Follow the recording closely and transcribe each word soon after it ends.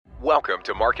Welcome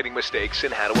to Marketing Mistakes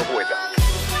and How to Avoid Them.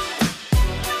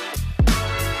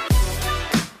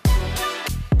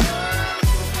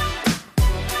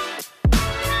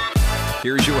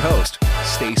 Here's your host,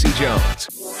 Stacey Jones.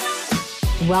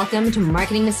 Welcome to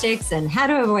Marketing Mistakes and How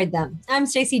to Avoid Them. I'm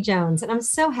Stacey Jones, and I'm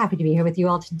so happy to be here with you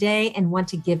all today and want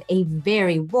to give a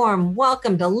very warm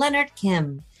welcome to Leonard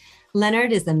Kim.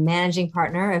 Leonard is the managing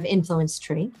partner of Influence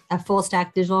Tree, a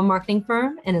full-stack digital marketing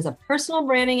firm, and is a personal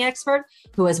branding expert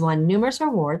who has won numerous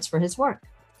awards for his work.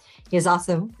 He is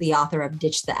also the author of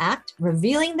Ditch the Act,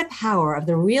 Revealing the Power of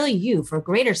the Real You for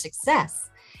Greater Success,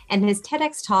 and his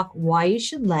TEDx talk, Why You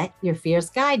Should Let Your Fears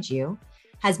Guide You,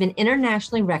 has been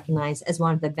internationally recognized as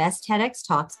one of the best TEDx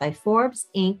talks by Forbes,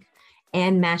 Inc.,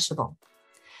 and Mashable.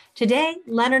 Today,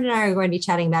 Leonard and I are going to be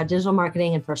chatting about digital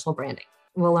marketing and personal branding.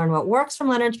 We'll learn what works from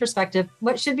Leonard's perspective,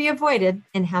 what should be avoided,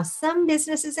 and how some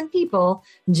businesses and people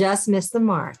just miss the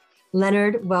mark.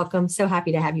 Leonard, welcome. So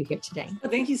happy to have you here today. Well,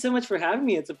 thank you so much for having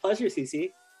me. It's a pleasure,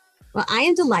 Cece. Well, I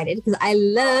am delighted because I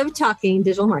love talking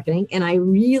digital marketing, and I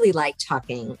really like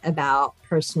talking about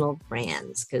personal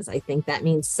brands because I think that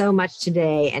means so much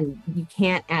today, and you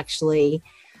can't actually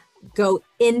go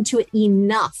into it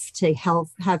enough to help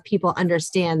have people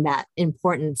understand that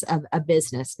importance of a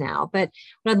business now. But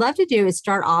what I'd love to do is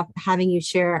start off having you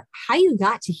share how you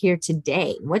got to here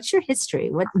today. What's your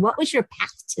history? What was your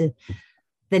path to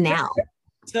the now?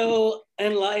 So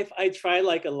in life, I try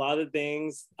like a lot of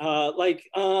things.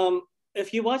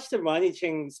 If you watch the Ronnie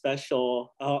Chang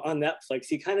special on Netflix,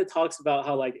 he kind of talks about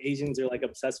how like Asians are like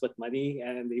obsessed with money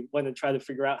and they want to try to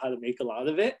figure out how to make a lot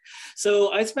of it.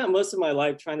 So I spent most of my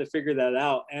life trying to figure that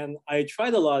out. And I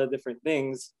tried a lot of different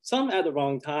things, some at the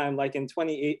wrong time. Like in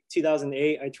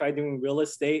 2008, I tried doing real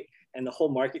estate and the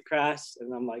whole market crashed.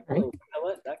 And I'm like, oh, you know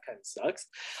what? That kind of sucks.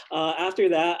 After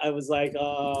that, I was like,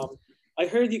 I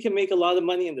heard you can make a lot of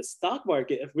money in the stock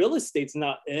market. If real estate's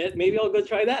not it, maybe I'll go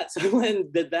try that. So I went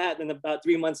and did that. And about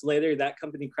 3 months later, that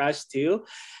company crashed too.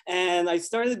 And I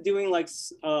started doing like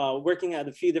working at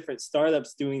a few different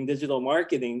startups doing digital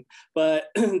marketing, but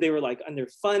they were like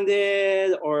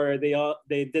underfunded or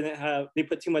they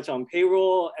put too much on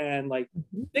payroll and like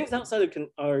things outside of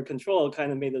our control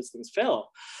kind of made those things fail.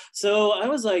 So I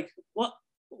was like, what?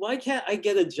 Why can't I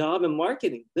get a job in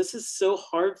marketing? This is so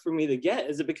hard for me to get.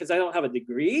 Is it because I don't have a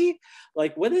degree?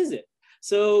 Like, what is it?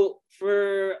 So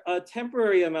for a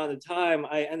temporary amount of time,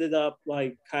 I ended up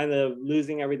like kind of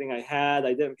losing everything I had.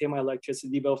 I didn't pay my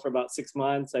electricity bill for about 6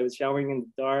 months. I was showering in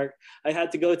the dark. I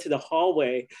had to go to the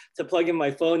hallway to plug in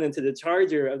my phone into the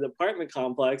charger of the apartment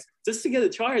complex just to get a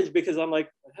charge because I'm like,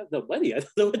 I have no money. I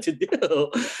don't know what to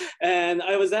do. And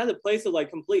I was at a place of like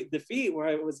complete defeat where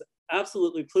I was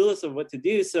absolutely clueless of what to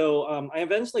do. So I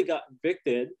eventually got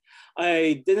evicted.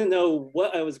 I didn't know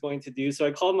what I was going to do. So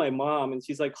I called my mom and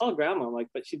she's like, call grandma. I'm like,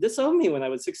 but she disowned me when I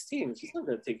was 16. She's not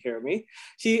going to take care of me.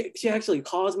 She actually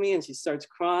calls me and she starts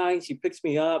crying. She picks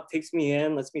me up, takes me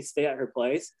in, lets me stay at her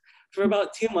place. For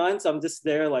about 2 months, I'm just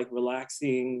there like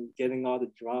relaxing, getting all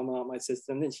the drama out of my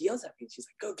system. Then she yells at me. She's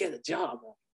like, go get a job.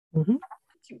 Mm-hmm. What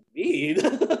do you mean?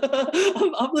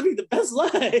 I'm living the best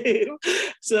life.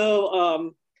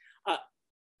 So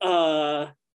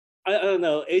I don't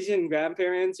know, Asian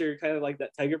grandparents are kind of like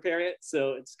that tiger parent.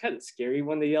 So it's kind of scary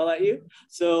when they yell at you.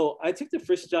 So I took the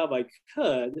first job I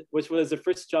could, which was the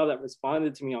first job that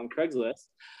responded to me on Craigslist.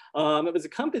 It was a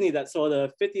company that sold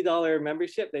a $50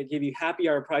 membership that gave you happy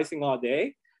hour pricing all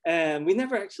day. And we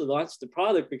never actually launched the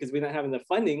product because we didn't have enough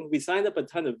funding. We signed up a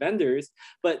ton of vendors,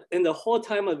 but in the whole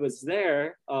time I was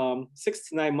there, 6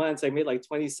 to 9 months, I made like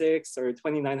 $2,600 or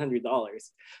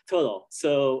 $2,900 total.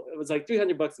 So it was like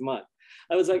 $300 a month.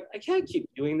 I was like, I can't keep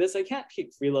doing this. I can't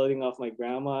keep freeloading off my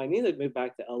grandma. I need to move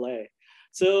back to LA.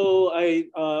 So I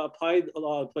applied a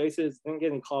lot of places, didn't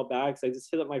get any callbacks. I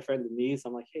just hit up my friend Denise.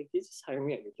 I'm like, hey, can you just hire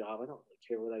me at your job? I don't really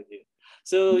care what I do.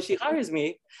 So she hires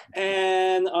me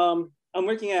and I'm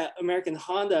working at American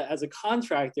Honda as a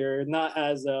contractor, not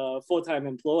as a full-time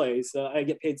employee. So I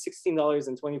get paid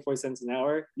 $16.24 an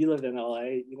hour. You live in LA,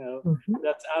 you know,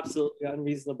 that's absolutely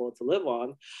unreasonable to live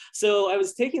on. So I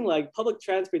was taking like public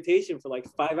transportation for like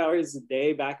 5 hours a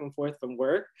day back and forth from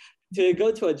work to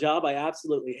go to a job I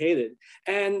absolutely hated.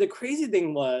 And the crazy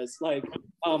thing was like,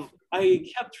 I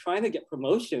kept trying to get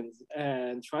promotions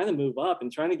and trying to move up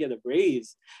and trying to get a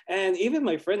raise. And even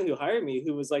my friend who hired me,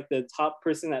 who was like the top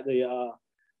person at the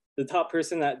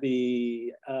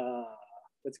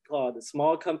what's it called? The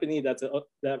small company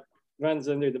that runs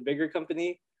under the bigger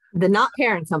company. The not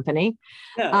parent company.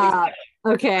 Yeah,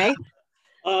 exactly. Okay.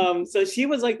 So she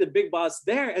was like the big boss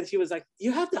there, and she was like,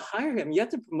 you have to hire him, you have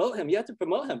to promote him, you have to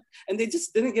promote him. And they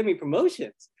just didn't give me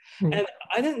promotions. Right. And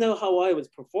I didn't know how I was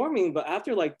performing, but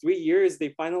after like 3 years, they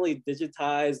finally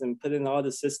digitized and put in all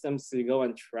the systems to go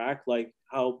and track like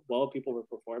how well people were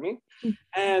performing. Mm.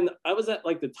 And I was at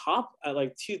like the top at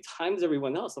like 2 times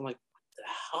everyone else. I'm like, what the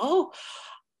hell?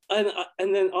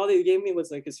 And then all they gave me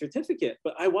was like a certificate.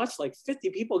 But I watched like 50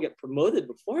 people get promoted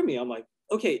before me. I'm like,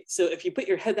 okay, so if you put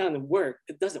your head down and work,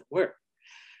 it doesn't work.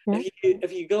 Yeah.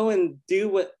 If you go and do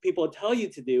what people tell you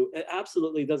to do, it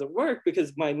absolutely doesn't work,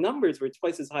 because my numbers were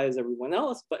twice as high as everyone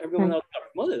else, but everyone Right. else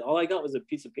got promoted. All I got was a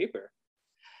piece of paper.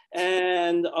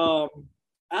 And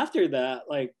after that,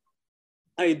 like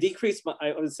I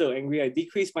was so angry. I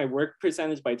decreased my work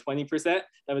percentage by 20%.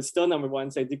 That was still number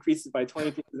one. So I decreased it by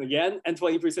 20% again, and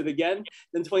 20% again,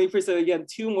 then 20% again,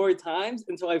 2 more times,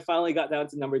 until I finally got down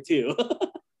to number two.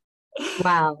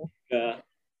 Wow. Yeah.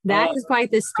 That is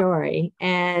quite the story.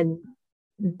 And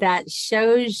that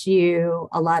shows you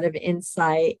a lot of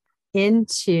insight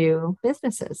into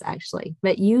businesses, actually.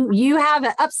 But you have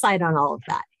an upside on all of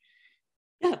that.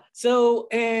 Yeah. So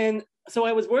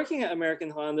I was working at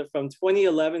American Honda from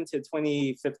 2011 to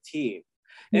 2015.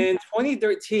 In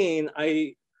 2013,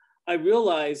 I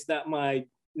realized that my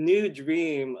new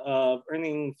dream of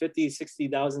earning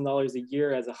 $50,000-$60,000 a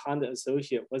year as a Honda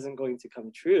associate wasn't going to come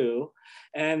true,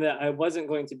 and that I wasn't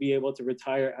going to be able to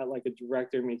retire at like a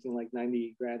director making like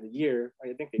 90 grand a year.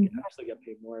 I think they can actually get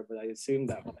paid more, but I assumed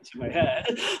that much in my head.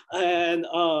 And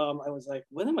I was like,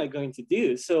 what am I going to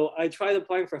do? So I tried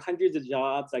applying for hundreds of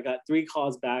jobs. I got 3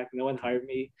 calls back. No one hired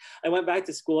me. I went back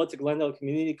to school to Glendale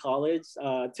Community College,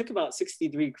 took about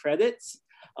 63 credits.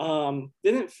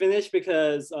 Didn't finish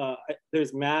because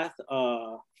there's math,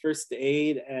 first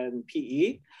aid, and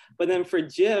PE. But then for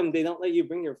gym, they don't let you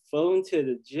bring your phone to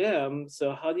the gym.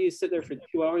 So how do you sit there for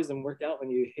 2 hours and work out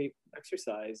when you hate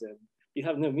exercise and you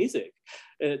have no music?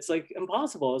 It's like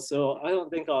impossible. So I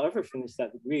don't think I'll ever finish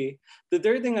that degree. The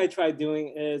third thing I tried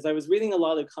doing is I was reading a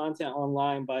lot of content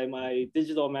online by my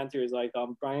digital mentors, like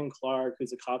Brian Clark,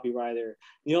 who's a copywriter,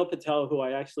 Neil Patel, who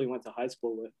I actually went to high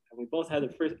school with. And we both had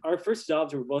our first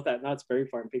jobs were both at Knott's Berry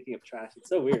Farm picking up trash. It's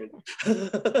so weird.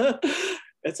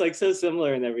 It's like so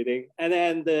similar and everything. And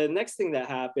then the next thing that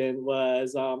happened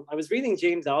was I was reading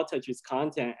James Altucher's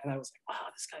content, and I was like, wow,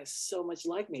 this guy is so much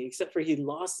like me, except for he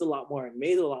lost a lot more and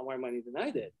made a lot more money than I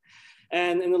did.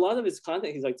 And in a lot of his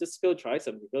content, he's like, just go try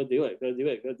something, go do it, go do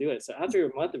it, go do it. So after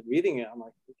a month of reading it, I'm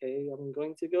like, okay, I'm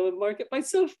going to go and market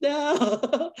myself now.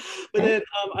 But then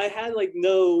I had like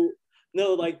no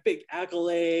like big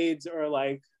accolades or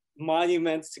like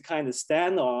monuments to kind of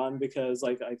stand on, because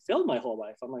like I failed my whole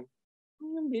life. I'm like,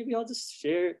 maybe I'll just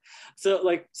share. So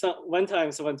one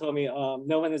time someone told me,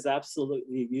 no one is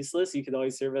absolutely useless. You can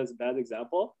always serve as a bad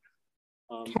example.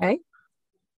 Okay.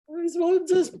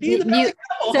 Just be the bad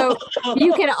example. So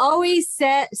you can always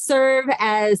serve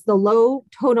as the low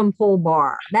totem pole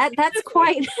bar. That's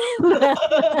quite.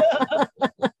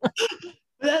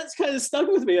 That's kind of stuck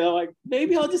with me. I'm like,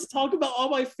 maybe I'll just talk about all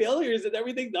my failures and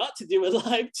everything not to do with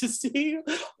life to see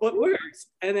what works.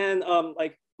 And then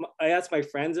I asked my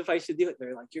friends if I should do it.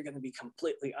 They're like, you're going to be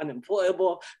completely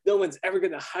unemployable. No one's ever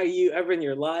going to hire you ever in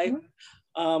your life.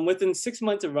 Within 6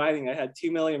 months of writing, I had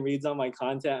 2 million reads on my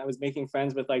content. I was making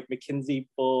friends with like McKinsey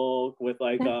folk, with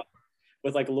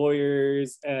like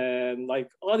lawyers and like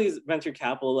all these venture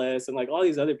capitalists and like all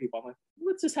these other people. I'm like,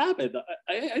 what just happened?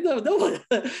 I don't know.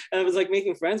 And I was like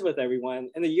making friends with everyone.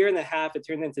 In a year and a half, it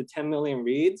turned into 10 million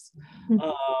reads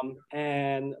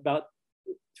and about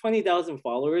 20,000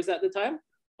 followers at the time.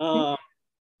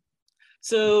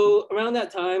 So around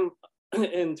that time,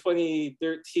 in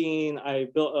 2013, I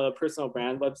built a personal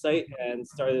brand website and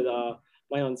started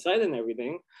my own site and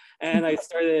everything. And I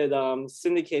started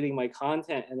syndicating my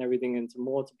content and everything into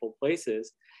multiple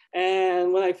places.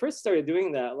 And when I first started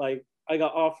doing that, like I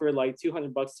got offered like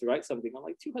 $200 to write something. I'm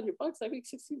like, $200? I make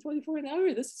 $16.24 an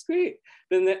hour. This is great.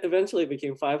 Then eventually it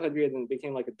became 500 and it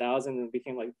became like 1,000 and it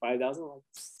became like 5,000. Like,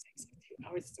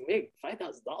 hours to make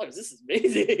 $5,000. This is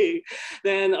amazing.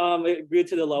 Then it grew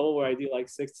to the level where I do like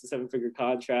 6 to 7 figure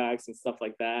contracts and stuff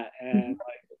like that. And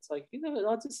like it's like, you know, it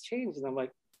all just changed. And I'm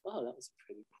like, wow, that was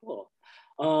pretty cool.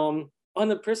 On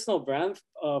the personal brand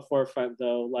forefront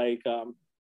though, like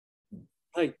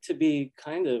to be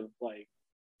kind of like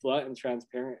blunt and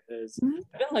transparent is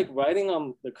I've been like riding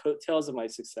on the coattails of my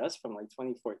success from like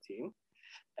 2014.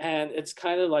 And it's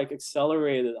kind of like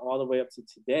accelerated all the way up to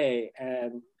today.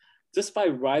 And just by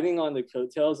riding on the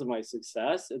coattails of my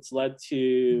success, it's led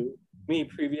to me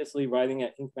previously writing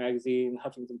at Inc. Magazine,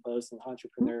 Huffington Post, and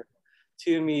Entrepreneur,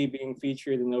 to me being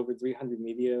featured in over 300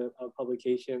 media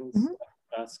publications,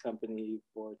 Fast Company,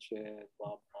 Fortune, blah,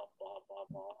 blah, blah, blah,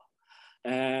 blah.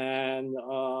 and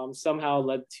somehow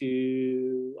led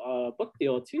to a book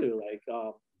deal too. Like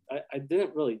I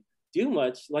didn't really do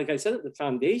much. Like I said at the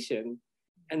foundation,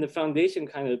 and the foundation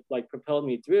kind of like propelled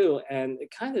me through, and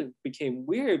it kind of became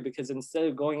weird because instead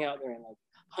of going out there and like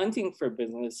hunting for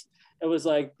business, it was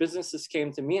like businesses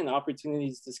came to me and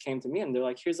opportunities just came to me, and they're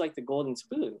like, here's like the golden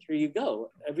spoon, here you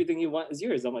go, everything you want is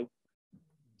yours. I'm like,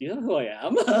 do you know who I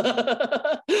am?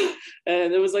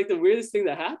 And it was like the weirdest thing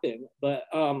that happened, but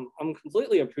I'm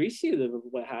completely appreciative of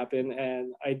what happened,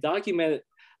 and I documented.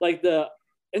 Like the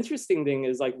interesting thing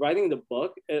is like writing the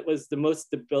book, it was the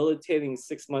most debilitating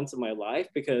 6 months of my life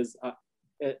because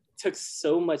it took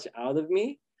so much out of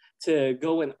me to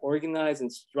go and organize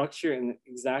and structure and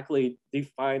exactly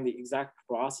define the exact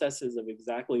processes of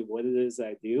exactly what it is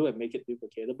I do and make it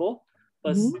duplicatable.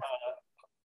 Plus,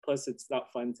 plus it's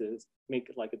not fun to make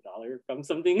like $1 from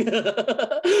something.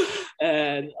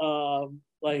 And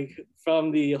like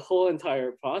from the whole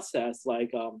entire process,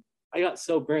 like I got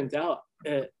so burnt out.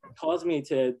 It caused me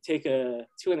to take a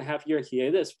 2.5-year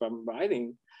hiatus from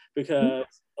writing because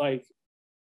like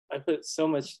I put so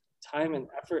much time and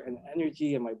effort and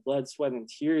energy and my blood, sweat, and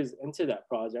tears into that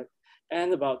project,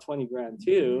 and about 20 grand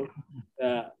too,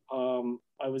 that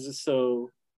I was just so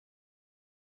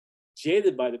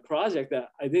jaded by the project that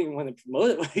I didn't want to promote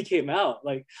it when it came out.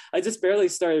 Like I just barely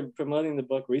started promoting the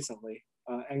book recently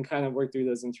and kind of worked through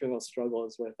those internal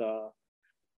struggles with the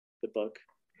book.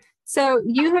 So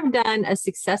you have done a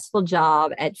successful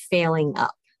job at failing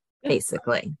up,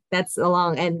 basically. That's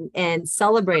along and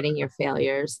celebrating your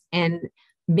failures and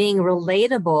being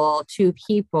relatable to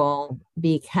people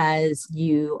because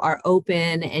you are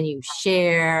open and you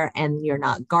share and you're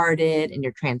not guarded and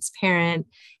you're transparent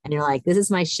and you're like, this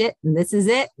is my shit and this is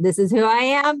it. This is who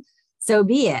I am. So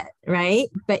be it. Right.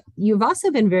 But you've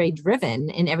also been very driven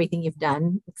in everything you've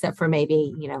done, except for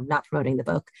maybe, not promoting the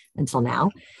book until now.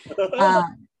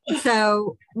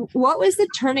 So what was the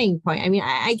turning point? I mean,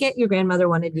 I get your grandmother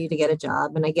wanted you to get a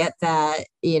job, and I get that,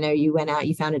 you went out,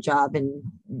 you found a job and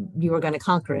you were going to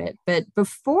conquer it. But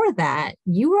before that,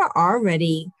 you were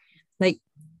already like,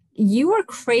 you were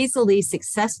crazily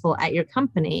successful at your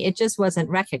company. It just wasn't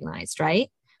recognized, right?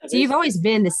 So you've always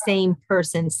been the same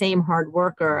person, same hard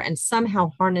worker, and somehow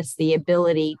harnessed the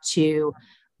ability to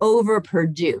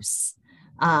overproduce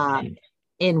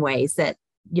in ways that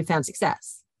you found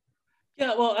success.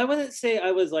 Yeah, well, I wouldn't say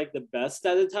I was like the best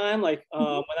at the time. Like when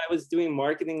I was doing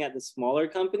marketing at the smaller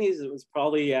companies, it was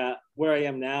probably at where I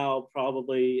am now,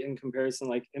 probably in comparison,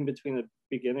 like in between a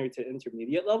beginner to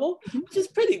intermediate level, which is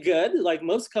pretty good. Like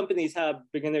most companies have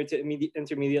beginner to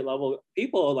intermediate level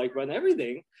people like run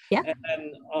everything. Yeah.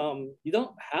 And you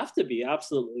don't have to be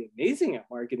absolutely amazing at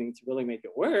marketing to really make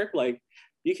it work. Like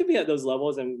you can be at those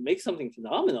levels and make something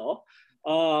phenomenal.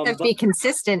 You have to be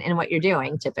consistent in what you're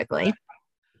doing typically.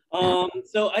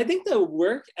 So I think the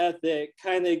work ethic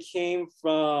kind of came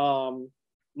from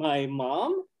my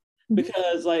mom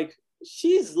because like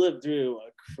she's lived through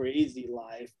a crazy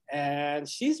life and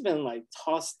she's been like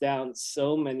tossed down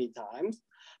so many times,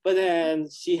 but then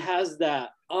she has that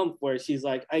where she's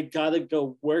like, I gotta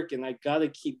go work and I gotta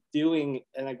keep doing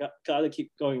and I gotta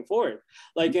keep going forward.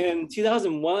 Like in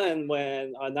 2001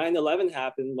 when 9/11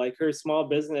 happened, like her small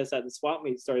business at the swap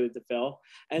meet started to fail,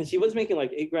 and she was making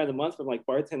like $8,000 a month from like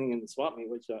bartending in the swap meet,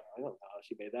 which I don't know how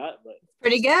she made that, but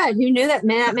pretty good. Who knew that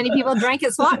many people drank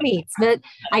at swap meets? But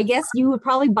I guess you would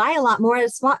probably buy a lot more at a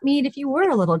swap meet if you were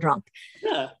a little drunk.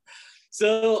 Yeah.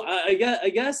 So I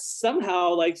guess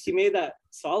somehow like she made that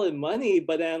solid money,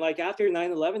 but then like after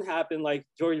 9/11 happened, like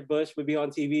George Bush would be on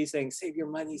TV saying, save your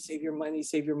money, save your money,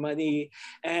 save your money.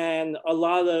 And a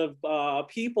lot of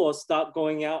people stopped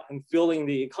going out and fueling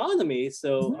the economy.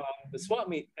 So the swap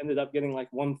meet ended up getting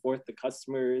like 1/4 the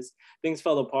customers. Things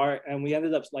fell apart and we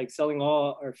ended up like selling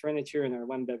all our furniture in our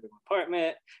 1-bedroom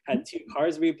apartment, had 2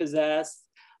 cars repossessed.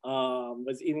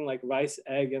 Was eating like rice,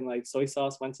 egg, and like soy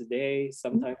sauce once a day,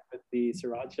 sometimes with the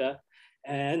sriracha.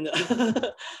 And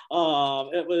it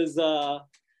was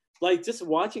like just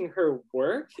watching her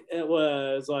work, it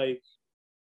was like,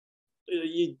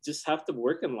 you just have to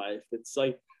work in life. It's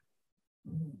like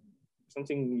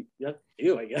something you have to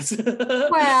do, I guess.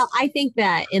 Well, I think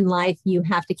that in life, you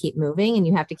have to keep moving and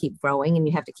you have to keep growing and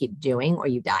you have to keep doing or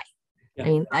you die. Yeah. I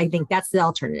mean, I think that's the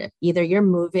alternative. Either you're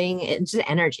moving, it's just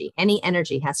energy. Any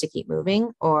energy has to keep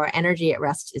moving, or energy at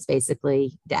rest is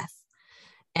basically death.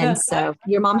 And so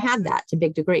your mom had that to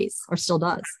big degrees, or still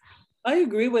does. I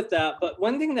agree with that. But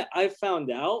one thing that I found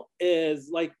out is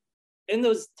like in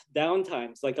those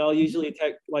downtimes, like I'll usually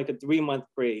take like a 3-month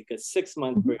break, a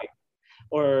 6-month break,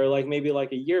 or like maybe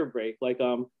like a year break. Like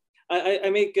I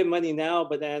make good money now,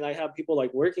 but then I have people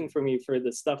like working for me for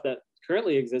the stuff that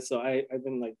currently exists. So I've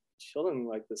been like chilling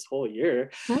like this whole year.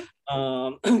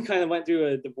 Kind of went through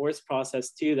a divorce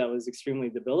process too that was extremely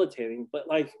debilitating. But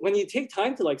like when you take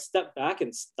time to like step back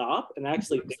and stop and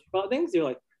actually think about things, you're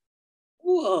like,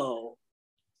 whoa,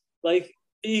 like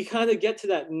you kind of get to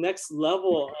that next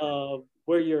level of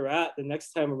where you're at the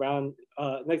next time around,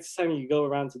 next time you go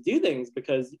around to do things,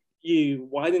 because you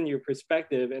widen your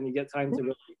perspective and you get time to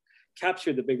really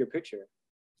capture the bigger picture.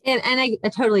 And I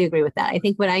totally agree with that. I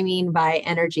think what I mean by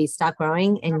energy stop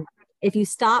growing, and if you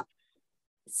stop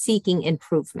seeking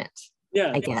improvement,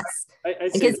 I guess, I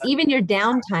because even your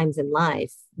down times in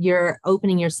life, you're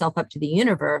opening yourself up to the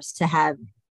universe to have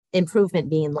improvement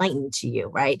be enlightened to you,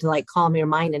 right? To like calm your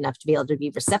mind enough to be able to be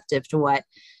receptive to what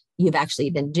you've actually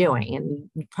been doing.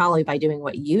 And probably by doing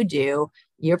what you do,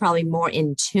 you're probably more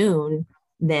in tune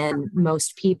than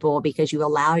most people because you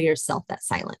allow yourself that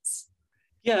silence.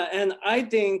 Yeah, and I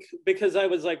think because I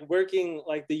was like working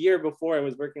like the year before, I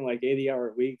was working like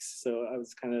 80-hour weeks, so I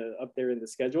was kind of up there in the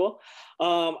schedule.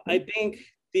 I think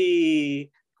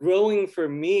the growing for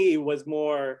me was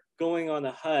more going on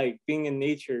a hike, being in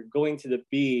nature, going to the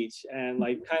beach, and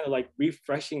like kind of like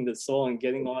refreshing the soul and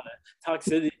getting all the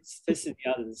toxicity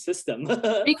out of the system.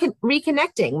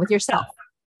 Reconnecting with yourself.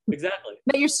 Yeah, exactly.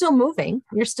 But you're still moving.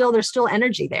 There's still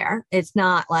energy there. It's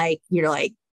not like you're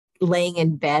like laying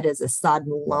in bed as a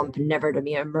sodden lump, never to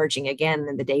be emerging again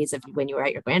in the days of when you were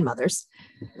at your grandmother's.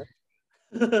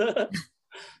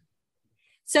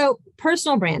 So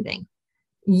personal branding,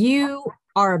 you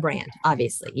are a brand,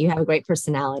 obviously. You have a great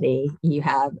personality. You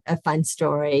have a fun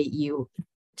story. You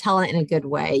tell it in a good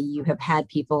way. You have had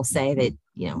people say that,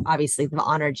 you know, obviously they've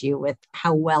honored you with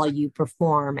how well you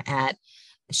perform at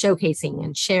showcasing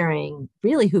and sharing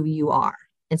really who you are.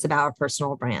 It's about a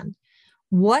personal brand.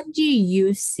 What do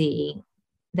you see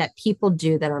that people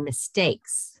do that are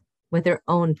mistakes with their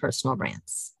own personal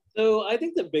brands? So I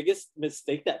think the biggest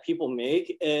mistake that people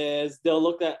make is they'll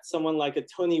look at someone like a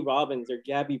Tony Robbins or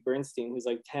Gabby Bernstein, who's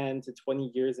like 10 to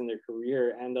 20 years in their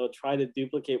career, and they'll try to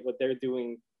duplicate what they're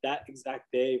doing that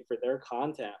exact day for their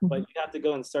content. But you have to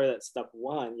go and start at step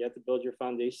one. You have to build your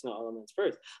foundational elements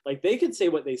first. Like they could say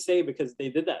what they say because they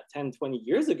did that 10, 20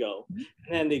 years ago, and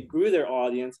then they grew their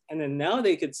audience. And then now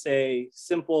they could say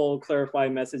simple,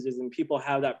 clarified messages, and people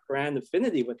have that brand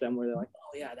affinity with them where they're like,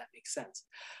 oh yeah, that makes sense.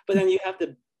 But then you have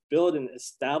to build and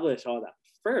establish all that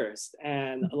first.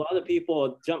 And a lot of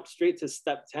people jump straight to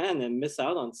step 10 and miss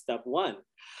out on step one.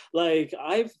 Like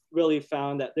I've really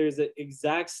found that there's an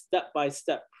exact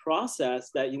step-by-step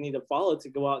process that you need to follow to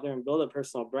go out there and build a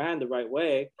personal brand the right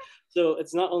way. So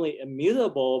it's not only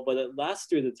immutable, but it lasts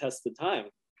through the test of time.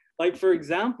 Like for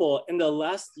example, in the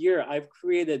last year, I've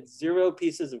created 0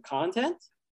 pieces of content,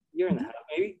 year and a half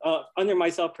maybe, under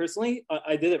myself personally.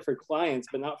 I did it for clients,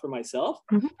 but not for myself.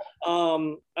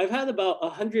 I've had about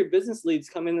 100 business leads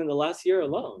come in the last year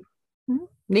alone.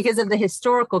 Because of the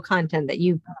historical content that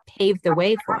you paved the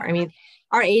way for. I mean,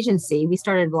 our agency, we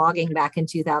started blogging back in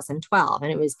 2012,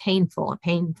 and it was painful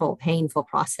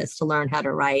process to learn how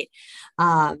to write.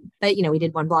 But, you know, we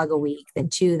did 1 blog a week, then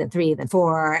 2, then 3, then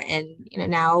 4. And, you know,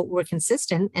 now we're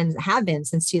consistent and have been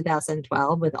since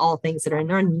 2012 with all things that are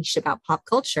in our niche about pop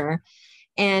culture.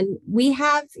 And we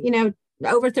have, you know,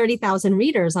 over 30,000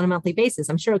 readers on a monthly basis.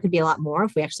 I'm sure it could be a lot more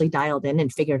if we actually dialed in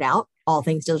and figured out all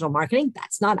things digital marketing.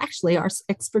 That's not actually our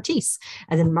expertise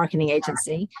as a marketing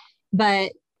agency,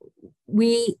 but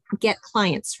we get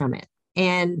clients from it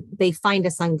and they find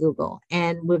us on Google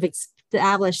and we've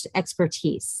established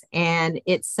expertise. And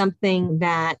it's something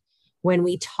that when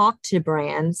we talk to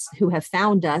brands who have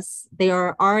found us, they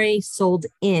are already sold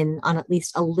in on at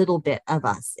least a little bit of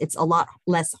us. It's a lot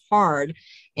less hard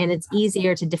and it's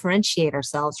easier to differentiate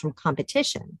ourselves from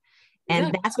competition.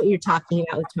 And that's what you're talking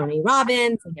about with Tony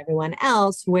Robbins and everyone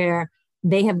else, where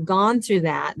they have gone through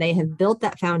that, they have built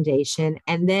that foundation,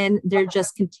 and then they're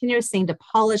just continuing to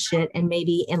polish it and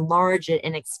maybe enlarge it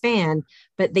and expand,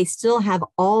 but they still have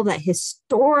all that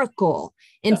historical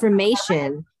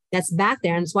information that's back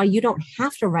there. And it's why you don't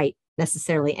have to write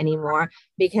necessarily anymore,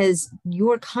 because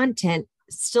your content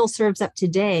still serves up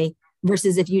today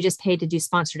versus if you just paid to do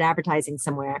sponsored advertising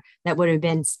somewhere that would have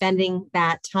been spending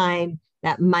that time,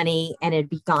 that money, and it'd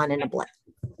be gone in a blip.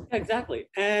 Exactly.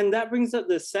 And that brings up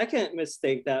the second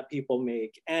mistake that people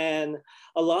make. And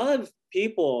a lot of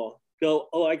people go,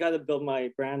 oh, I got to build my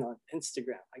brand on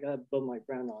Instagram. I got to build my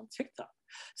brand on TikTok.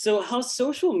 So how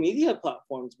social media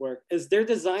platforms work is they're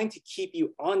designed to keep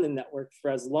you on the network for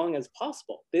as long as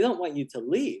possible. They don't want you to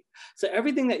leave. So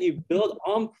everything that you build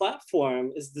on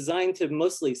platform is designed to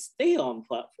mostly stay on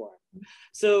platform.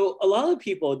 So a lot of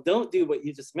people don't do what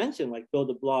you just mentioned, like build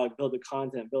a blog, build the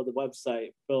content, build a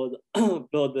website, build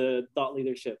the thought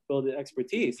leadership, build the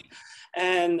expertise.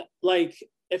 And like,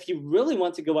 if you really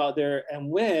want to go out there and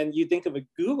win, you think of a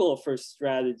Google first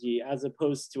strategy as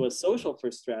opposed to a social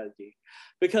first strategy.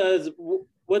 Because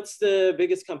what's the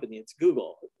biggest company? It's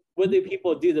Google. What do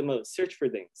people do the most? Search for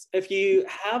things. If you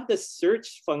have the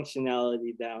search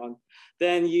functionality down,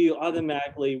 then you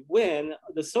automatically win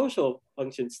the social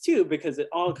functions too, because it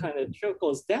all kind of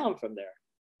trickles down from there.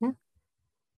 Yeah.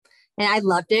 And I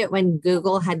loved it when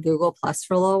Google had Google Plus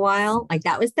for a little while. Like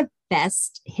that was the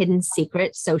best hidden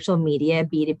secret social media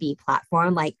B2B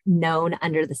platform, like known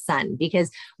under the sun, because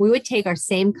we would take our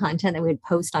same content that we would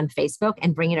post on Facebook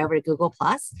and bring it over to Google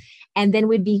Plus, and then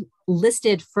we'd be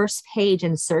listed first page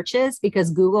in searches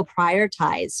because Google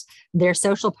prioritized their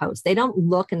social posts. They don't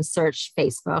look and search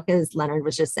Facebook, as Leonard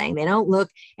was just saying. They don't look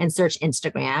and search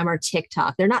Instagram or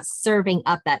TikTok. They're not serving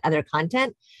up that other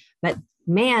content. But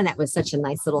man, that was such a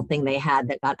nice little thing they had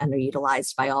that got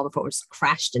underutilized by all before it was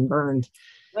crashed and burned.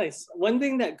 Nice. One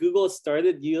thing that Google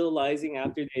started utilizing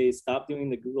after they stopped doing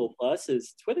the Google Plus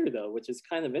is Twitter, though, which is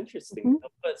kind of interesting. Mm-hmm.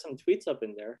 They'll put some tweets up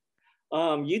in there.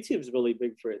 YouTube's really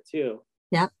big for it too.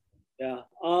 Yeah. Yeah.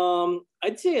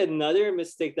 I'd say another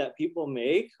mistake that people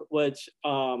make, which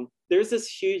there's this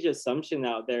huge assumption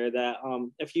out there that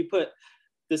if you put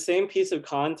the same piece of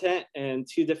content in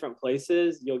two different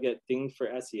places, you'll get dinged for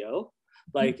SEO.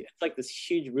 Like it's like this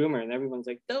huge rumor, and everyone's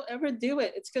like, "Don't ever do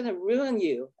it. It's gonna ruin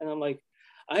you." And I'm like,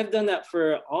 I've done that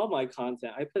for all my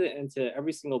content. I put it into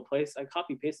every single place. I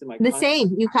copy pasted my content.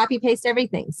 Same. You copy paste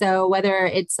everything. So whether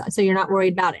it's, so you're not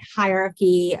worried about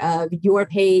hierarchy of your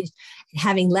page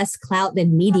having less clout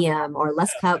than Medium or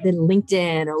less clout than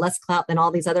LinkedIn or less clout than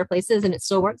all these other places, and it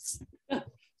still works. Yeah.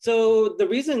 So the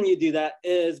reason you do that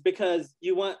is because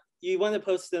you want to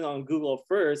post it on Google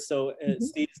first, so it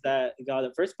states that it got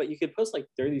it first, but you could post like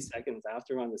 30 seconds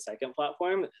after on the second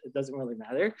platform. It doesn't really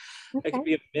matter. Okay. It could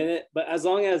be a minute, but as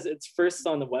long as it's first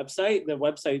on the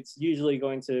website's usually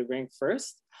going to rank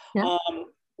first. Yeah.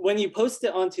 When you post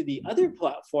it onto the other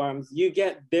platforms, you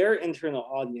get their internal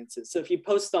audiences. So if you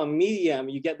post on Medium,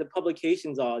 you get the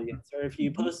publications audience. Or if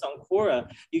you post on Quora,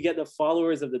 you get the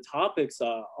followers of the topics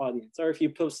audience. Or if you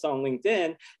post on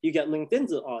LinkedIn, you get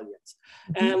LinkedIn's audience.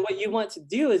 And what you want to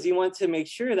do is you want to make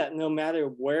sure that no matter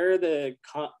where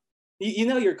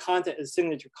your content is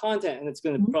signature content and it's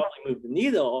going to probably move the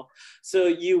needle. So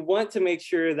you want to make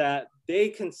sure that they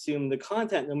consume the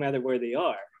content no matter where they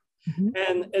are.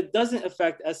 And it doesn't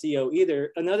affect SEO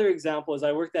either. Another example is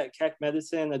I worked at Keck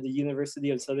Medicine at the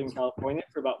University of Southern California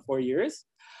for about 4 years.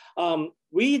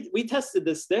 We tested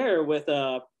this there with,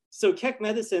 so Keck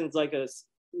Medicine is like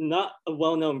not a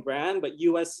well-known brand, but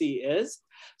USC is.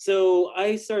 So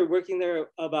I started working there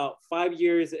about 5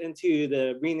 years into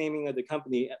the renaming of the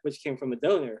company, which came from a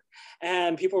donor.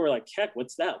 And people were like, Keck,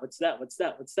 what's that? What's that? What's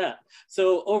that? What's that?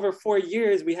 So over 4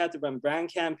 years, we had to run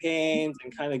brand campaigns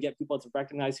and kind of get people to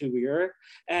recognize who we were.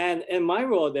 And in my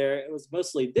role there, it was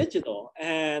mostly digital.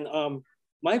 And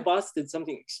my boss did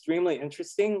something extremely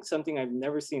interesting, something I've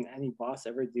never seen any boss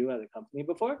ever do at a company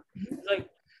before. It's like,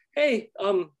 hey,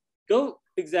 go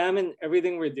examine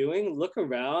everything we're doing, look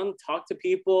around, talk to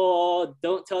people,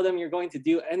 don't tell them you're going to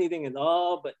do anything at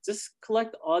all, but just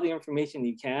collect all the information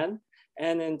you can.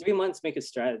 And in 3 months, make a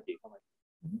strategy. I'm like,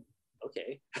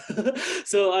 okay.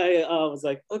 So I was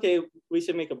like, okay, we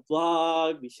should make a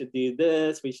blog. We should do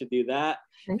this. We should do that.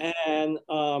 And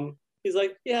he's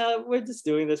like, yeah, we're just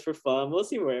doing this for fun. We'll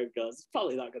see where it goes. It's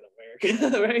probably not going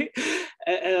to work, right?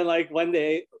 And like one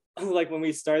day, like when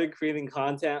we started creating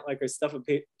content, like our stuff would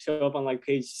show up on like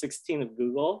page 16 of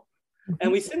Google.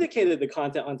 And we syndicated the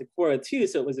content onto Quora too,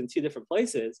 so it was in 2 different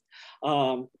places.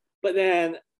 But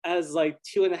then as like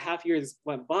 2.5 years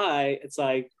went by, it's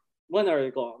like one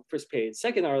article on first page,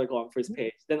 second article on first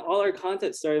page. Then all our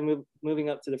content started moving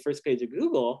up to the first page of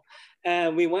Google.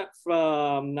 And we went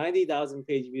from 90,000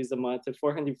 page views a month to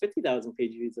 450,000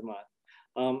 page views a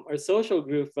month. Our social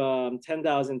grew from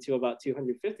 10,000 to about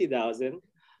 250,000.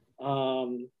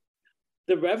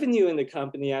 The revenue in the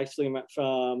company actually went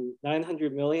from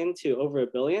 900 million to over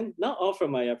 $1 billion. Not all from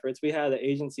my efforts. We had an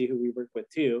agency who we work with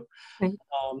too.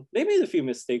 They made a few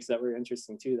mistakes that were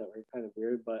interesting too, that were kind of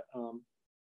weird, but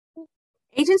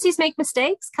agencies make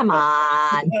mistakes. Come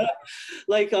on.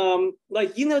 like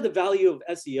the value of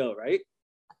SEO, right?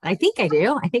 I think I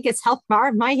do. I think it's helped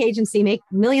my agency make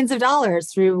millions of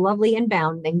dollars through Lovely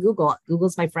Inbound and Google.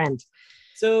 Google's my friend.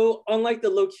 So unlike the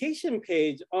location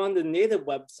page on the native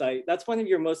website, that's one of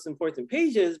your most important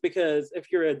pages because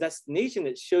if you're a destination,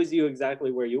 it shows you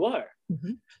exactly where you are.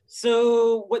 Mm-hmm.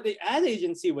 So what the ad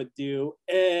agency would do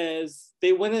is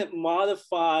they wouldn't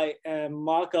modify and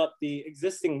mock up the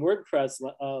existing WordPress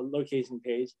location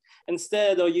page.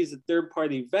 Instead, they'll use a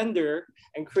third-party vendor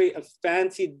and create a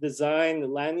fancy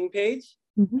design landing page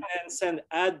Mm-hmm. and send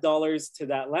ad dollars to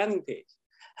that landing page.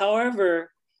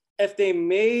 However, if they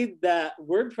made that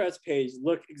WordPress page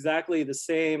look exactly the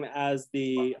same as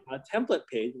the template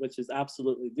page, which is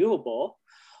absolutely doable,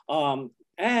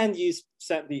 and you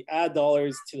sent the ad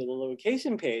dollars to the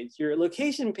location page, your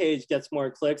location page gets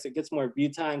more clicks, it gets more view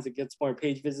times, it gets more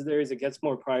page visitors, it gets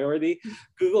more priority.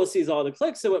 Google sees all the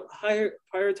clicks, so it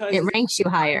prioritizes. It ranks you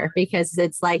higher because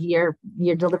it's like you're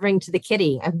delivering to the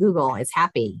kitty of Google. It's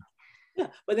happy. Yeah,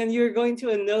 but then you're going to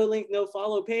a no link, no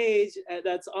follow page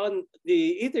that's on the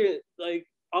either like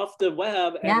off the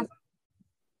web and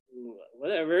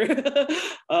whatever.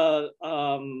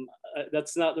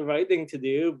 That's not the right thing to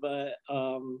do, but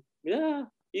yeah,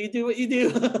 you do what you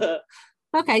do.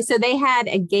 Okay, so they had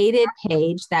a gated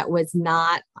page that was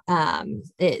not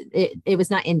it was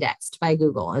not indexed by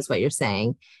Google, is what you're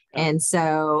saying. And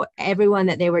so everyone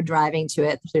that they were driving to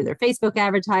it through their Facebook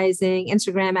advertising,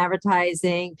 Instagram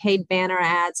advertising, paid banner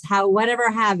ads,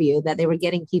 whatever have you, that they were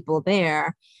getting people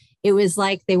there. It was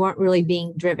like they weren't really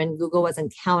being driven. Google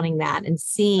wasn't counting that and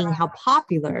seeing how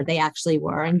popular they actually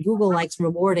were. And Google likes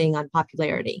rewarding on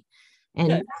popularity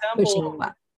and pushing them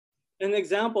up. An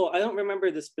example, I don't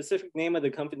remember the specific name of the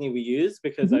company we used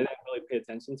because I didn't really pay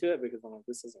attention to it because I'm like,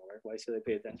 this doesn't work. Why should I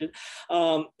pay attention?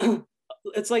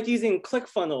 It's like using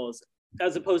ClickFunnels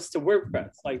as opposed to WordPress.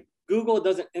 Like Google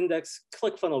doesn't index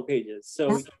ClickFunnels pages.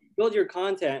 So you build your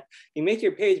content, you make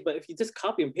your page, but if you just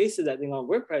copy and pasted that thing on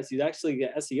WordPress, you'd actually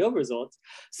get SEO results.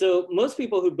 So most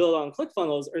people who build on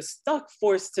ClickFunnels are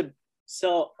forced to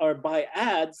sell or buy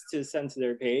ads to send to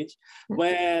their page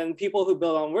when people who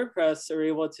build on WordPress are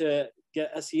able to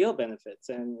get SEO benefits.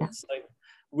 And it's like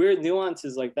weird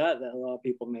nuances like that a lot of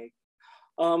people make.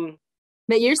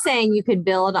 But you're saying you could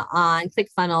build on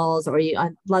ClickFunnels or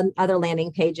on other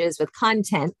landing pages with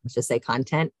content, let's just say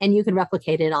content, and you could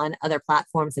replicate it on other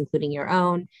platforms, including your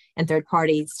own and third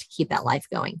parties to keep that life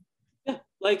going. Yeah,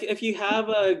 like if you have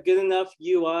a good enough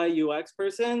UI, UX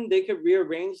person, they could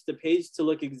rearrange the page to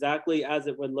look exactly as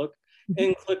it would look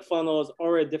in ClickFunnels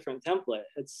or a different template.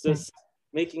 It's just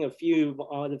making a few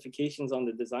modifications on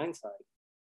the design side.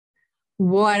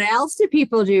 What else do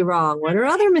people do wrong? What are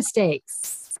other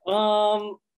mistakes?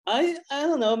 I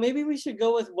don't know. Maybe we should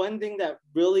go with one thing that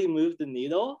really moved the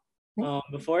needle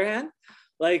beforehand.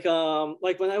 Like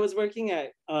when I was working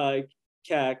at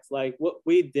CAC, like what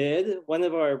we did, one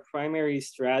of our primary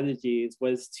strategies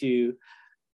was to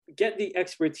get the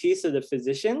expertise of the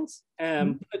physicians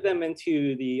and put them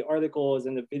into the articles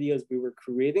and the videos we were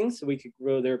creating so we could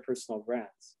grow their personal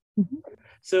brands.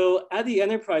 So at the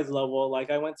enterprise level, like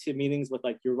I went to meetings with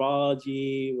like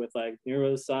urology, with like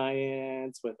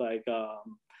neuroscience, with like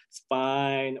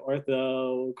spine,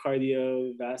 ortho,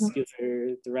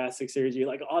 cardiovascular, thoracic surgery,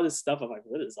 like all this stuff. I'm like,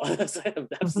 what is all this? I have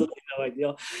absolutely no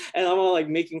idea. And I'm all like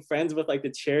making friends with like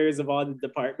the chairs of all the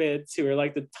departments who are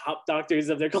like the top doctors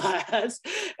of their class.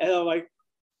 And I'm like,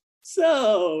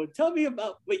 so tell me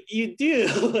about what you do.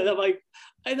 And I'm like,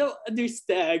 I don't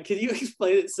understand. Can you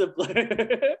explain it simpler? And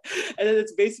then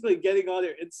it's basically getting all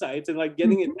their insights and like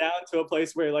getting it down to a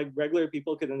place where like regular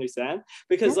people can understand.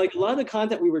 Because like a lot of the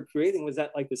content we were creating was at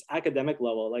like this academic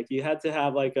level. Like you had to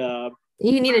have like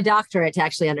you need a doctorate to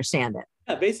actually understand it.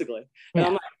 Yeah, basically. And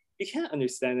I'm like, you can't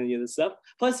understand any of this stuff.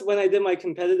 Plus, when I did my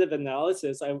competitive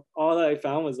analysis, all that I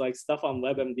found was like stuff on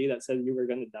WebMD that said you were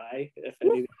going to die if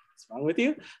anything was wrong with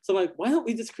you. So I'm like, why don't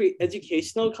we just create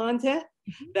educational content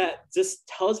that just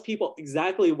tells people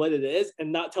exactly what it is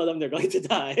and not tell them they're going to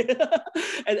die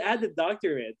and add the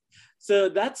doctor in. So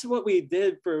that's what we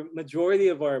did for majority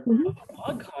of our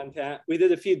blog content. We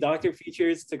did a few doctor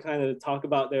features to kind of talk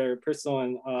about their personal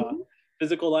and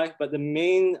physical life, but the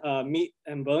main meat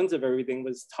and bones of everything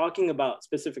was talking about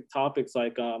specific topics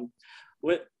like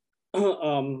what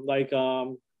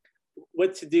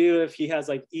to do if he has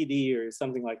like ED or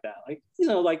something like that. Like, you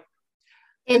know, like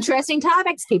interesting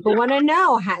topics. People want to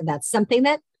know how that's something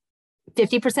that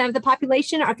 50% of the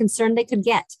population are concerned they could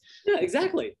get. Yeah,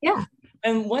 exactly. Yeah.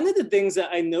 And one of the things that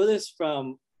I noticed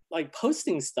from like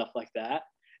posting stuff like that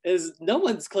is no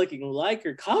one's clicking like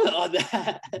or comment on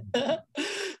that.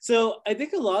 So I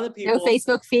think a lot of people. No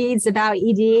Facebook feeds about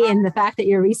ED and the fact that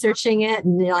you're researching it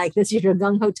and you're like, this is your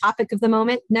gung-ho topic of the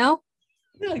moment. No?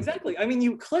 No, exactly. I mean,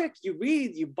 you click, you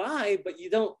read, you buy, but you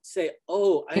don't say,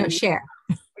 oh, You don't share.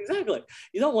 Exactly.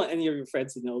 You don't want any of your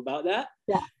friends to know about that.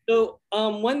 Yeah. So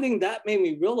one thing that made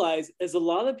me realize is a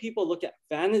lot of people look at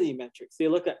vanity metrics. They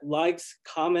look at likes,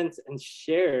 comments, and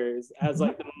shares as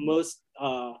like the most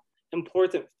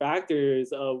important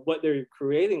factors of what they're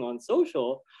creating on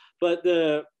social. But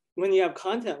when you have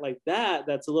content like that,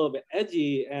 that's a little bit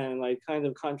edgy and like kind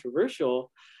of controversial,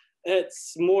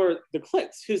 it's more the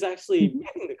clicks, who's actually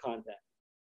reading the content.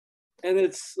 And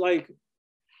it's like,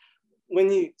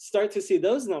 when you start to see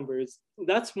those numbers,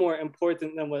 that's more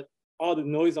important than what all the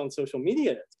noise on social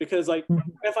media is. Because like,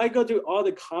 if I go through all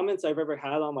the comments I've ever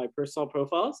had on my personal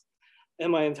profiles in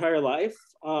my entire life,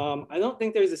 I don't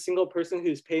think there's a single person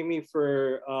who's paid me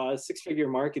for six-figure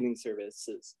marketing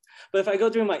services. But if I go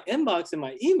through my inbox and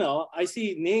my email, I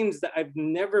see names that I've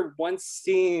never once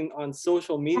seen on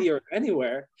social media or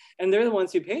anywhere, and they're the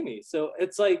ones who pay me. So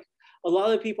it's like, a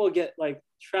lot of people get like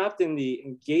trapped in the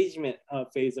engagement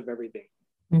phase of everything.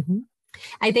 Mm-hmm.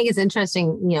 I think it's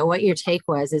interesting, what your take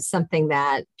was is something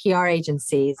that PR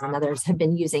agencies and others have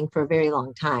been using for a very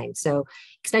long time. So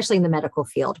especially in the medical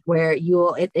field where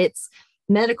it's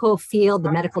medical field,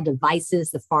 the medical devices,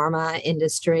 the pharma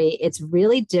industry, it's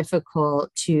really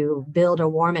difficult to build a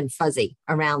warm and fuzzy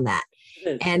around that.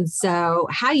 And so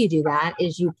how you do that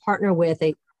is you partner with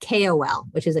a KOL,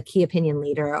 which is a key opinion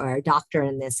leader or a doctor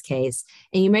in this case,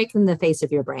 and you make them the face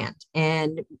of your brand.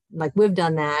 And like we've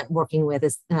done that working with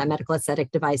medical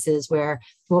aesthetic devices where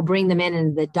we'll bring them in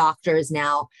and the doctor is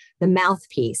now the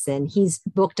mouthpiece and he's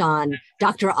booked on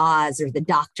Dr. Oz or the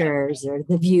doctors or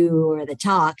the View or the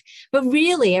Talk. But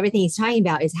really everything he's talking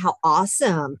about is how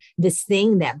awesome this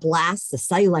thing that blasts the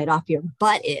cellulite off your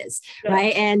butt is,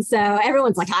 right? And so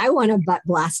everyone's like, I want a butt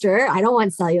blaster. I don't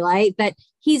want cellulite, but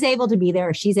he's able to be there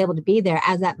or she's able to be there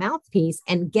as that mouthpiece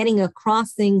and getting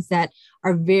across things that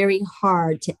are very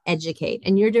hard to educate.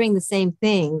 And you're doing the same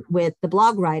thing with the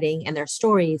blog writing and their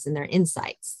stories and their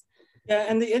insights. Yeah,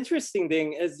 and the interesting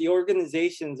thing is the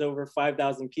organization's over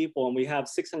 5,000 people and we have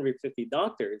 650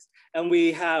 doctors and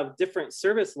we have different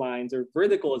service lines or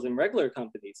verticals in regular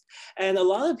companies. And a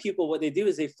lot of people, what they do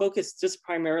is they focus just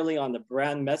primarily on the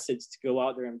brand message to go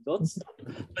out there and build stuff.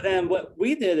 But then what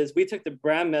we did is we took the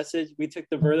brand message, we took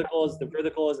the verticals, and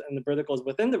the verticals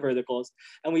within the verticals,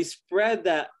 and we spread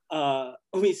that the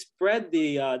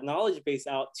knowledge base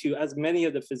out to as many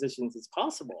of the physicians as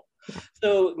possible.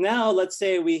 So now let's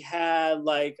say we had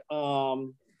like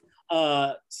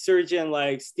surgeon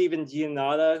like Stephen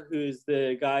Giannotta, who's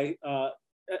the guy,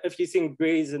 if you've seen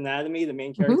Grey's Anatomy, the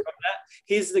main character of that,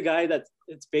 he's the guy that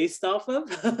it's based off of.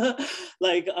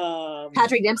 Like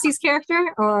Patrick Dempsey's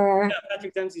character or? Yeah,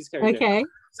 Patrick Dempsey's character. Okay.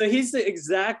 So he's the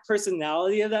exact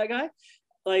personality of that guy.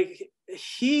 Like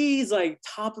he's like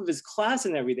top of his class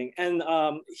and everything. And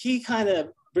he kind of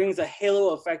brings a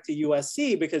halo effect to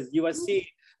USC because USC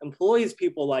employs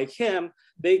people like him.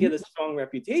 They get a strong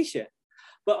reputation.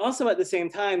 But also at the same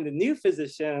time, the new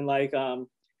physician like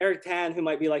Eric Tan, who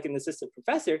might be like an assistant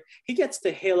professor, he gets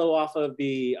to halo off of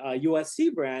the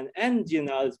USC brand and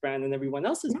Giannotta's brand and everyone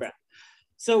else's brand.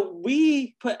 So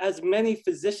we put as many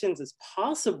physicians as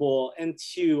possible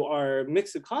into our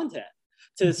mix of content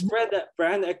to spread that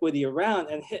brand equity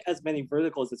around and hit as many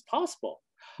verticals as possible.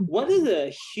 One of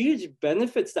the huge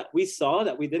benefits that we saw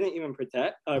that we didn't even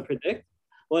predict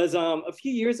was a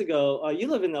few years ago, you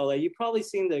live in LA, you've probably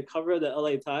seen the cover of the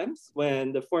LA Times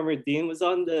when the former dean was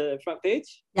on the front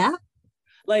page. Yeah.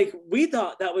 Like we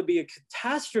thought that would be a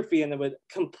catastrophe and it would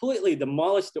completely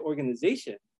demolish the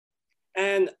organization.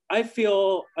 And I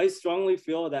strongly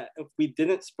feel that if we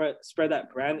didn't spread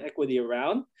that brand equity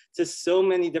around to so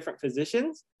many different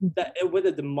physicians, that it would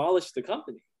have demolished the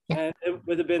company. And it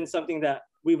would have been something that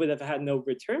we would have had no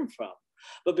return from.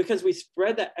 But because we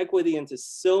spread that equity into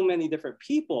so many different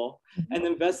people and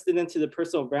invested into the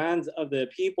personal brands of the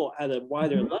people at a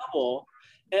wider level,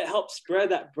 it helped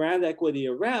spread that brand equity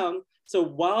around. So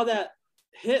while that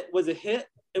hit was a hit,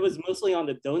 it was mostly on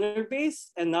the donor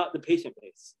base and not the patient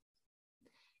base.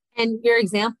 And your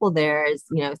example there is,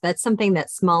 that's something that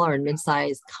smaller and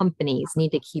mid-sized companies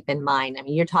need to keep in mind. I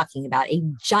mean, you're talking about a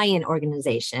giant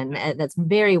organization that's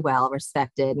very well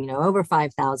respected, over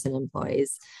 5,000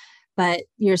 employees. But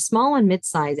your small and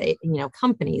mid-sized,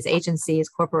 companies, agencies,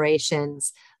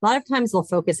 corporations, a lot of times they'll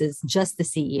focus is just the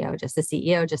CEO, just the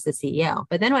CEO, just the CEO.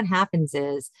 But then what happens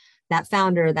is that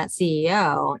founder, that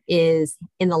CEO is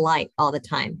in the light all the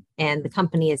time, and the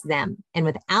company is them. And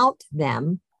without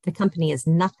them, the company is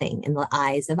nothing in the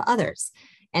eyes of others.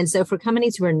 And so for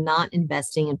companies who are not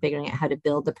investing in figuring out how to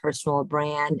build a personal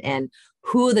brand and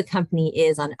who the company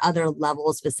is on other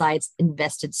levels besides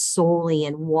invested solely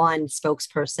in one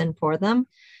spokesperson for them,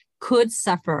 could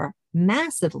suffer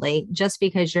massively just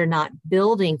because you're not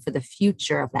building for the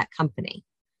future of that company.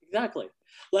 Exactly.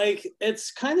 Like,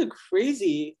 it's kind of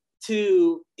crazy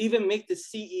to even make the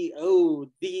CEO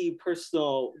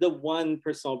the one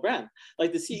personal brand.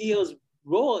 Like, the CEO's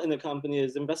role in the company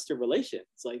is investor relations.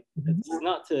 Like, it's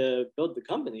not to build the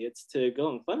company, it's to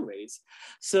go and fundraise.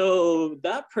 So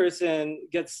that person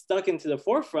gets stuck into the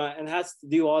forefront and has to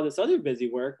do all this other busy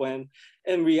work, when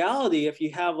in reality, if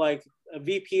you have like a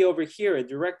VP over here, a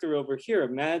director over here, a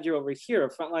manager over here, a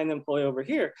frontline employee over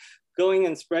here, going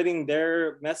and spreading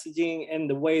their messaging in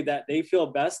the way that they feel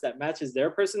best, that matches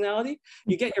their personality,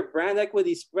 you get your brand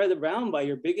equity spread around by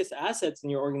your biggest assets in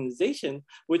your organization,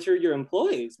 which are your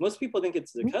employees. Most people think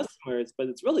it's the customers, but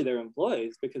it's really their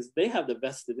employees, because they have the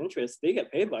vested interest. They get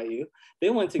paid by you. They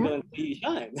want to go and see you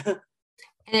shine.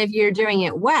 And if you're doing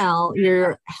it well,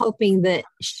 you're helping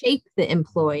shape the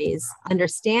employees'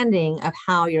 understanding of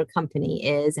how your company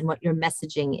is and what your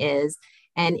messaging is.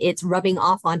 And it's rubbing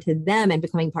off onto them and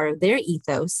becoming part of their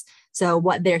ethos. So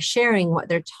what they're sharing, what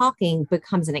they're talking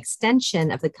becomes an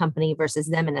extension of the company versus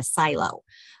them in a silo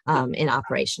in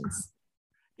operations.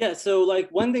 Yeah, so like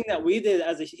one thing that we did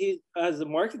as a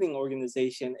marketing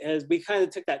organization is we kind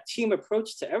of took that team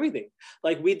approach to everything.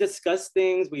 Like, we discussed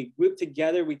things, we grouped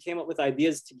together, we came up with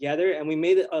ideas together, and we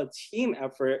made it a team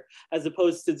effort as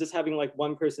opposed to just having like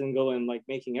one person go and like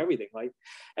making everything.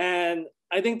 And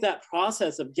I think that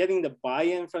process of getting the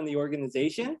buy-in from the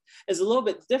organization is a little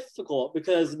bit difficult,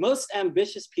 because most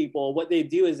ambitious people, what they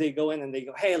do is they go in and they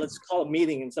go, hey, let's call a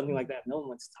meeting and something like that. No one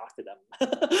wants to talk to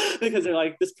them because they're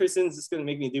like, this person's just going to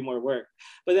make me do more work.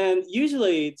 But then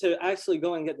usually to actually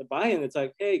go and get the buy-in, it's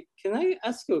like, hey, can I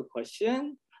ask you a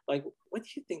question? Like, what do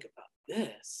you think about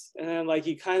this? And then like,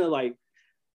 you kind of like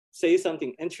say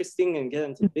something interesting and get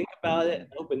them to think about it and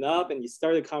open up, and you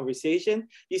start a conversation.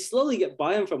 You slowly get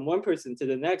buy-in from one person to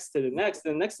the next, to the next.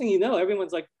 And the next thing you know,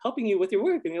 everyone's like helping you with your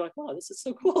work. And you're like, wow, this is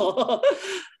so cool.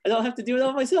 I don't have to do it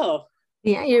all myself.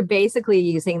 Yeah, you're basically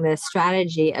using the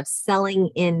strategy of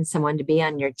selling in someone to be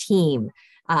on your team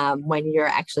when you're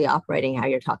actually operating how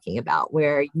you're talking about,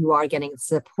 where you are getting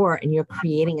support and you're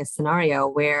creating a scenario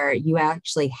where you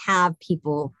actually have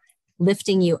people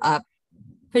lifting you up,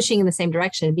 pushing in the same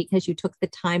direction, because you took the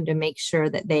time to make sure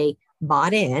that they buy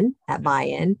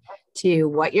in to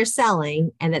what you're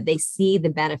selling and that they see the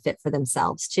benefit for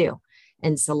themselves too.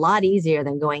 And it's a lot easier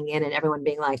than going in and everyone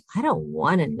being like, I don't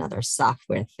want another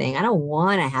software thing. I don't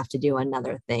want to have to do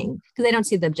another thing, because they don't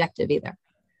see the objective either.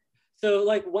 So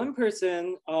like one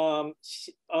person,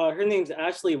 her name's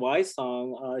Ashley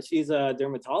Weissong. She's a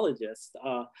dermatologist.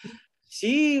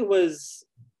 She was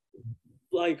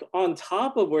like on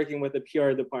top of working with the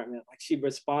PR department. Like, she'd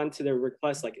respond to their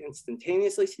requests like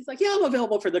instantaneously. She's like, yeah, I'm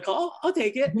available for the call. I'll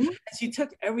take it. And she took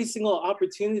every single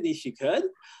opportunity she could.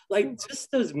 Like,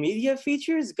 just those media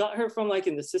features got her from like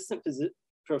an assistant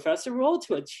professor role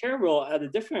to a chair role at a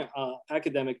different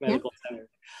academic medical center.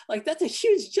 Like, that's a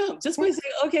huge jump just by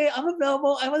saying, okay, I'm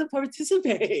available, I want to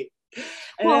participate.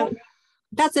 And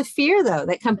that's a fear, though,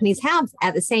 that companies have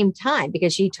at the same time,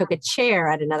 because she took a chair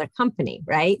at another company,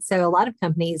 right? So a lot of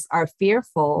companies are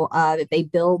fearful if they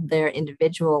build their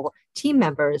individual team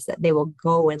members that they will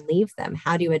go and leave them.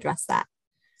 How do you address that?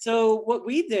 So what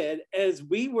we did is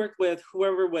we worked with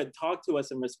whoever would talk to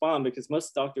us and respond, because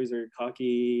most doctors are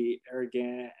cocky, arrogant,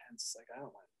 and it's like, I don't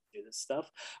want to do this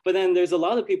stuff. But then there's a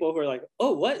lot of people who are like,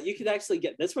 oh, what? You could actually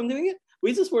get this from doing it?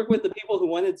 We just work with the people who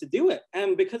wanted to do it.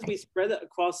 And because we spread it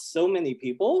across so many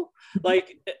people,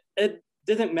 like it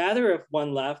didn't matter if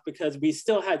one left, because we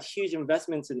still had huge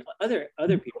investments in other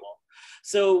people.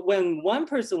 So when one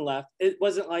person left, it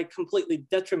wasn't like completely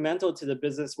detrimental to the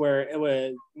business where it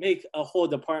would make a whole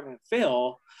department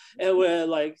fail. It would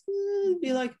like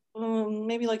be like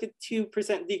maybe like a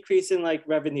 2% decrease in like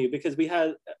revenue, because we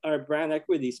had our brand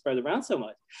equity spread around so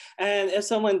much. And if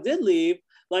someone did leave,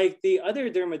 like the other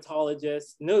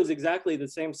dermatologist knows exactly the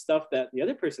same stuff that the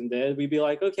other person did. We'd be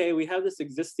like, okay, we have this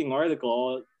existing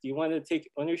article. Do you want to take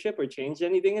ownership or change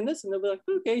anything in this? And they'll be like,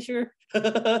 okay, sure.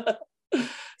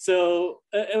 So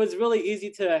it was really easy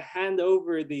to hand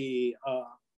over the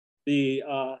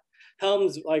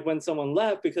helms like when someone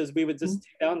left, because we would just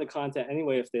take down the content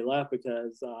anyway if they left,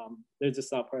 because they're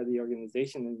just not part of the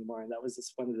organization anymore. And that was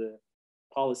just one of the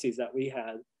policies that we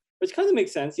had, which kind of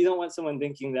makes sense. You don't want someone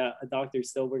thinking that a doctor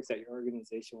still works at your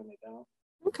organization when they don't.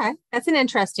 Okay, that's an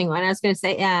interesting one. I was going to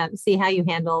say, see how you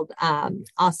handled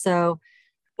also.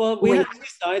 Well, we had two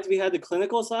sides. We had the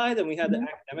clinical side and we had the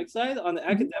academic side. On the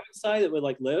academic side, it would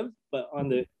like live, but on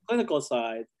the clinical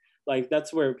side, like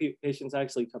that's where patients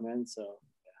actually come in. So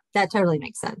that totally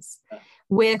makes sense.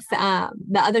 With the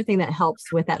other thing that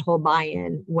helps with that whole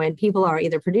buy-in, when people are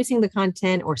either producing the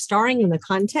content or starring in the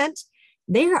content,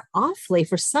 they are awfully,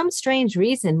 for some strange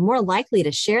reason, more likely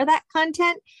to share that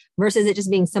content versus it just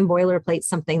being some boilerplate,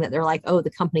 something that they're like, oh, the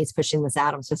company's pushing this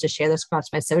out, I'm supposed to share this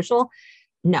across my social.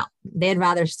 No, they'd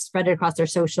rather spread it across their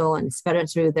social and spread it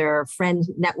through their friend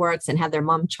networks and have their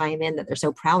mom chime in that they're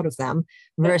so proud of them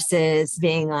versus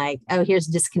being like, oh, here's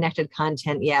disconnected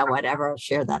content. Yeah, whatever, I'll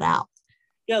share that out.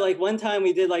 Yeah, like one time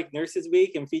we did like Nurses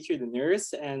Week and featured the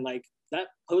nurse, and like that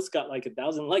post got like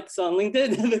 1,000 likes on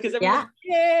LinkedIn because everyone's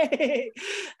yay!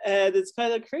 And it's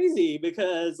kind of crazy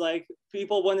because like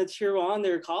people want to cheer on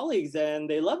their colleagues and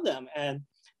they love them. And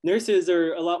nurses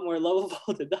are a lot more lovable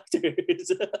than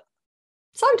doctors.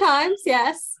 Sometimes,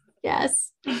 yes.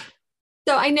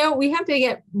 So I know we have to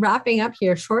get wrapping up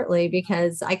here shortly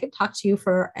because I could talk to you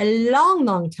for a long,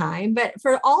 long time. But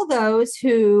for all those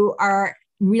who are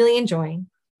really enjoying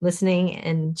listening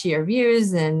and to your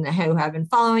views and who have been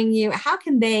following you, how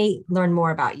can they learn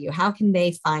more about you? How can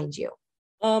they find you?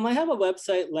 I have a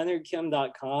website,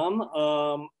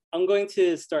 leonardkim.com. I'm going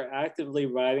to start actively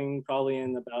writing probably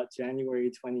in about January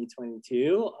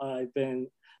 2022.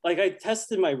 I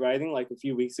tested my writing like a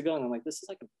few weeks ago and I'm like, this is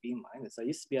like a B-. I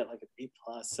used to be at like a B+.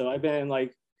 So I've been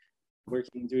like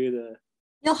working through the...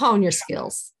 You'll hone your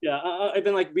skills. Yeah, I've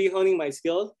been like re-honing my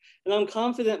skills, and I'm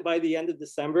confident by the end of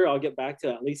December, I'll get back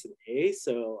to at least an A.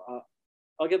 So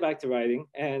I'll get back to writing,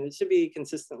 and it should be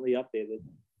consistently updated.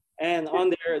 And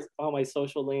on there is all my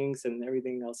social links and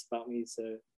everything else about me. So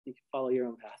you can follow your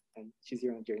own path and choose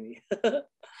your own journey.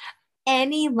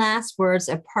 Any last words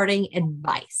of parting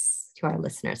advice to our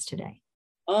listeners today?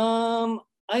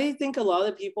 I think a lot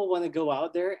of people want to go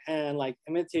out there and like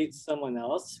imitate someone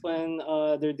else when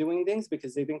they're doing things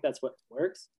because they think that's what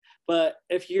works. But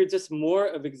if you're just more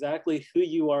of exactly who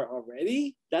you are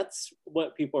already, that's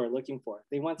what people are looking for.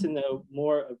 They want to know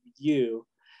more of you.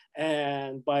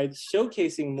 And by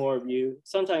showcasing more of you,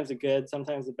 sometimes the good,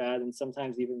 sometimes the bad, and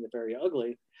sometimes even the very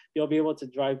ugly, you'll be able to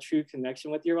drive true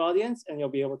connection with your audience, and you'll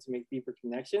be able to make deeper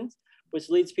connections, which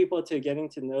leads people to getting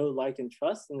to know, like, and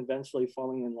trust, and eventually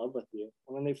falling in love with you.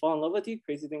 And when they fall in love with you,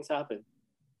 crazy things happen.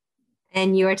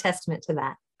 And you're a testament to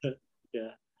that.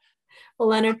 Yeah. Well,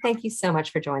 Leonard, thank you so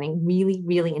much for joining. Really,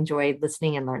 really enjoyed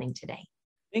listening and learning today.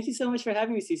 Thank you so much for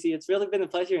having me, Cece. It's really been a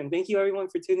pleasure. And thank you, everyone,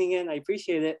 for tuning in. I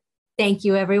appreciate it. Thank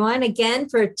you, everyone, again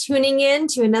for tuning in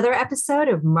to another episode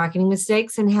of Marketing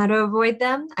Mistakes and How to Avoid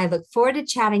Them. I look forward to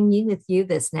chatting with you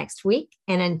this next week.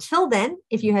 And until then,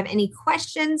 if you have any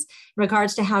questions in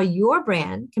regards to how your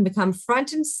brand can become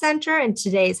front and center in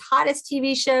today's hottest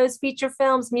TV shows, feature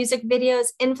films, music videos,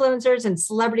 influencers, and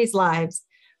celebrities' lives,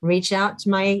 reach out to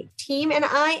my team and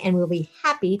I, and we'll be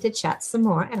happy to chat some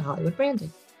more at Hollywood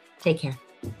Branding. Take care.